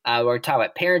 We're talking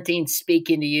about parenting,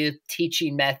 speaking to youth,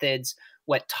 teaching methods,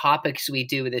 what topics we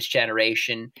do with this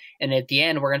generation. And at the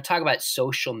end, we're going to talk about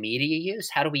social media use.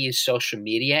 How do we use social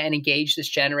media and engage this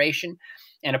generation?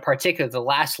 And in particular, the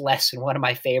last lesson, one of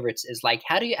my favorites, is like,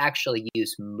 how do you actually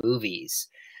use movies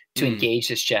to engage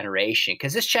this generation?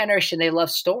 Because this generation, they love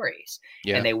stories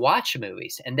and they watch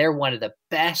movies, and they're one of the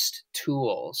best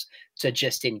tools to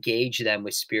just engage them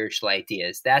with spiritual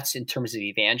ideas. That's in terms of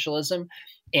evangelism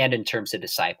and in terms of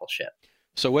discipleship.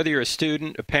 So whether you're a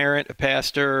student, a parent, a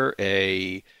pastor,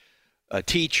 a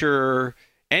teacher,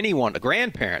 anyone, a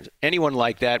grandparent, anyone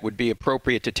like that would be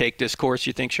appropriate to take this course,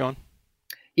 you think, Sean?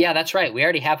 Yeah, that's right. We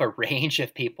already have a range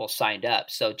of people signed up.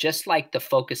 So just like the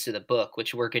focus of the book,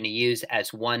 which we're going to use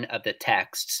as one of the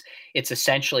texts, it's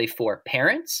essentially for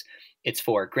parents, it's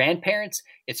for grandparents,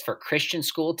 it's for Christian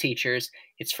school teachers,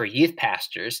 it's for youth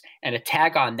pastors, and a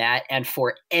tag on that, and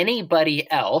for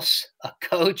anybody else, a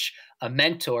coach, a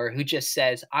mentor who just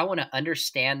says, I want to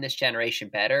understand this generation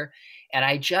better, and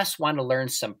I just want to learn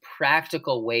some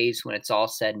practical ways when it's all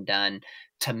said and done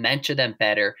to mentor them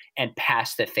better and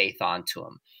pass the faith on to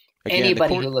them. Again,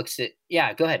 anybody who looks at,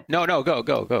 go ahead. No,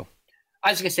 go. I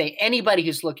was going to say, anybody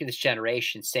who's looking at this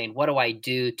generation saying, what do I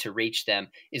do to reach them,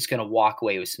 is going to walk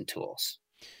away with some tools.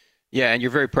 Yeah, and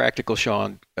you're very practical,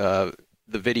 Sean.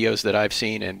 The videos that I've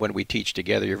seen and when we teach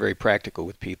together, you're very practical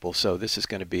with people. So this is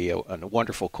going to be a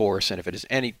wonderful course. And if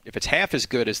it's half as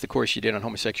good as the course you did on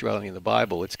homosexuality in the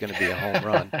Bible, it's going to be a home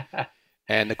run.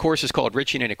 And the course is called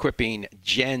Reaching and Equipping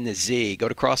Gen Z. Go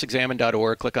to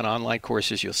crossexamine.org, click on online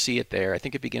courses. You'll see it there. I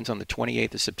think it begins on the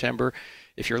 28th of September.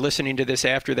 If you're listening to this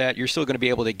after that, you're still going to be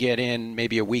able to get in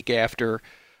maybe a week after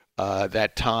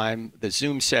that time. The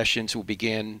Zoom sessions will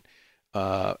begin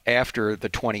after the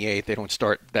 28th. They don't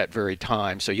start that very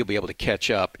time, so you'll be able to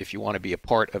catch up if you want to be a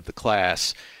part of the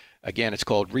class. Again, it's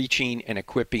called Reaching and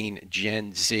Equipping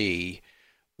Gen Z.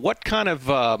 What kind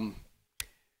of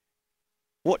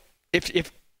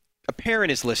if a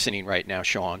parent is listening right now,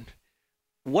 Sean,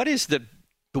 what is the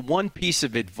one piece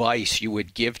of advice you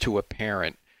would give to a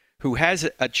parent who has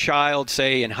a child,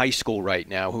 say, in high school right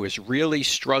now, who is really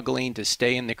struggling to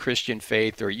stay in the Christian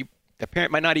faith, or the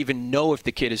parent might not even know if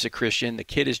the kid is a Christian, the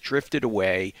kid has drifted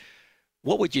away?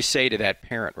 What would you say to that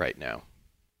parent right now?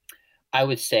 I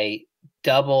would say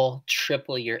double,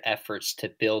 triple your efforts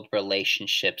to build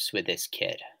relationships with this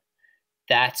kid.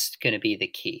 That's going to be the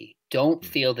key. Don't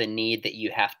feel the need that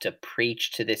you have to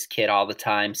preach to this kid all the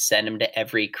time, send him to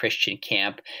every Christian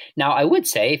camp. Now, I would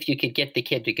say if you could get the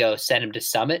kid to go, send him to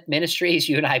Summit Ministries.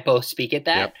 You and I both speak at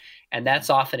that. Yep. And that's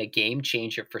often a game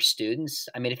changer for students.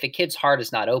 I mean, if a kid's heart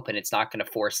is not open, it's not going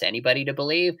to force anybody to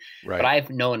believe. Right. But I've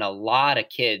known a lot of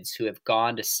kids who have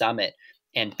gone to Summit,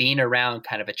 and being around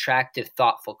kind of attractive,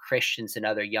 thoughtful Christians and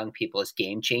other young people is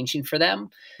game changing for them.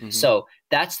 Mm-hmm. So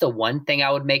that's the one thing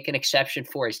I would make an exception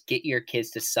for, is get your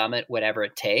kids to Summit, whatever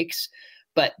it takes.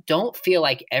 But don't feel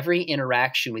like every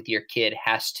interaction with your kid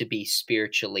has to be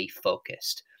spiritually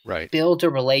focused. Right. Build a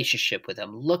relationship with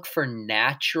them. Look for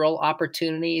natural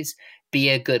opportunities. Be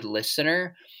a good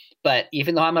listener. But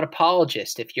even though I'm an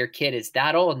apologist, if your kid is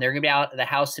that old and they're going to be out of the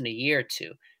house in a year or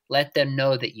two, let them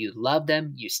know that you love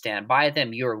them, you stand by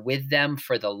them, you're with them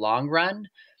for the long run,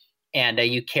 and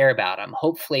you care about them.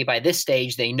 Hopefully by this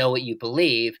stage, they know what you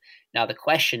believe. Now, the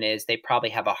question is, they probably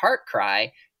have a heart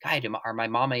cry. God, are my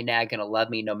mom and dad going to love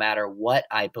me no matter what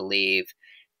I believe?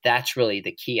 That's really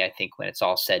the key, I think, when it's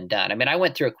all said and done. I mean, I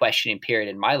went through a questioning period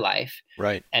in my life,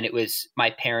 right? And it was my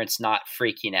parents not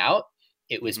freaking out.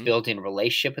 It was building a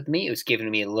relationship with me. It was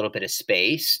giving me a little bit of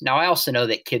space. Now, I also know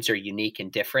that kids are unique and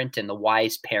different, and the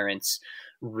wise parents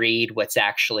read what's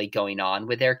actually going on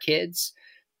with their kids.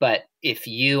 But if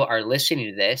you are listening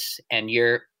to this and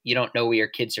you don't know where your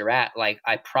kids are at, like,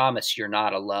 I promise you're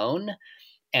not alone.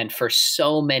 And for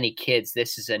so many kids,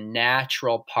 this is a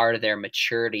natural part of their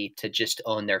maturity to just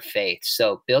own their faith.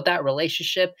 So build that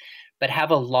relationship, but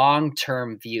have a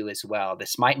long-term view as well.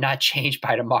 This might not change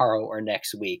by tomorrow or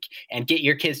next week. And get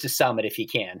your kids to Summit if you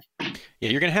can. Yeah,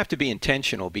 you're going to have to be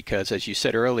intentional because, as you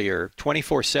said earlier,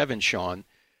 24/7, Sean,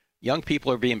 young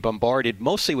people are being bombarded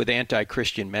mostly with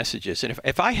anti-Christian messages. And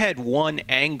if I had one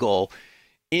angle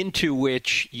into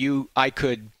which I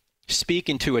could speak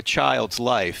into a child's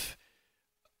life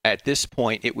at this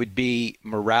point, it would be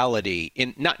morality.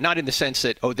 Not in the sense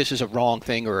that, oh, this is a wrong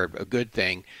thing or a good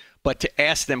thing, but to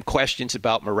ask them questions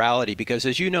about morality. Because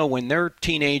as you know, when they're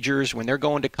teenagers, when they're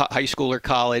going to high school or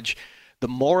college, the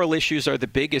moral issues are the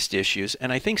biggest issues.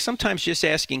 And I think sometimes just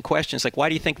asking questions like, why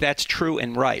do you think that's true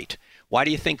and right? Why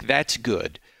do you think that's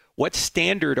good? What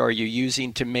standard are you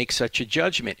using to make such a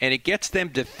judgment? And it gets them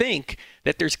to think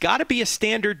that there's got to be a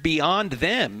standard beyond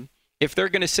them if they're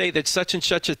going to say that such and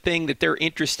such a thing that they're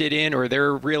interested in or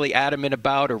they're really adamant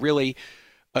about or really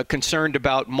concerned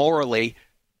about morally,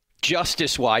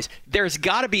 justice-wise. There's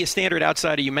got to be a standard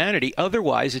outside of humanity.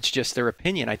 Otherwise, it's just their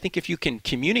opinion. I think if you can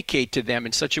communicate to them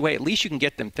in such a way, at least you can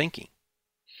get them thinking.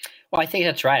 Well, I think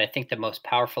that's right. I think the most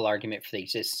powerful argument for the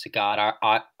existence of God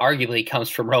arguably comes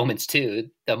from Romans 2,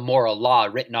 the moral law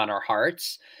written on our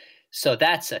hearts. So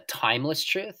that's a timeless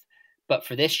truth. But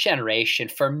for this generation,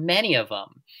 for many of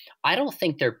them, I don't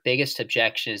think their biggest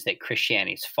objection is that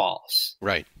Christianity is false.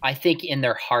 Right. I think in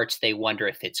their hearts, they wonder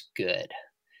if it's good.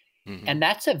 Mm-hmm. And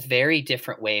that's a very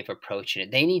different way of approaching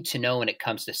it. They need to know when it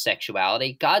comes to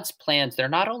sexuality, God's plans, they're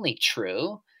not only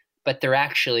true, but they're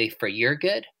actually for your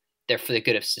good. They're for the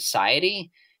good of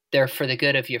society. They're for the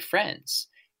good of your friends.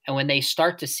 And when they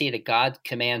start to see that God's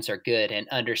commands are good and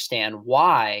understand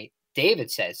why,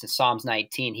 David says in Psalms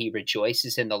 19, he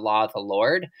rejoices in the law of the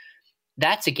Lord,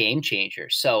 that's a game changer.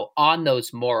 So on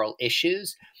those moral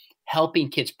issues, helping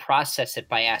kids process it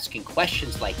by asking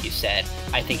questions, like you said,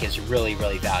 I think is really,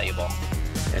 really valuable.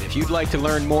 And if you'd like to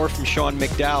learn more from Sean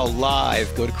McDowell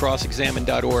live, go to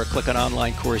crossexamine.org, click on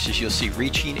online courses. You'll see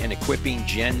Reaching and Equipping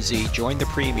Gen Z. Join the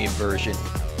premium version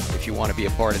if you want to be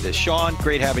a part of this. Sean,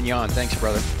 great having you on. Thanks,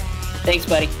 brother. Thanks,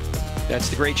 buddy. That's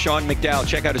the great Sean McDowell.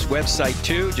 Check out his website,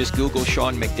 too. Just Google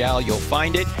Sean McDowell. You'll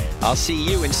find it. I'll see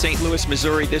you in St. Louis,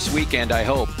 Missouri this weekend, I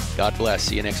hope. God bless.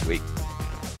 See you next week.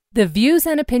 The views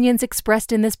and opinions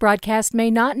expressed in this broadcast may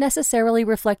not necessarily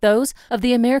reflect those of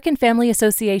the American Family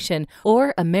Association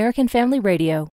or American Family Radio.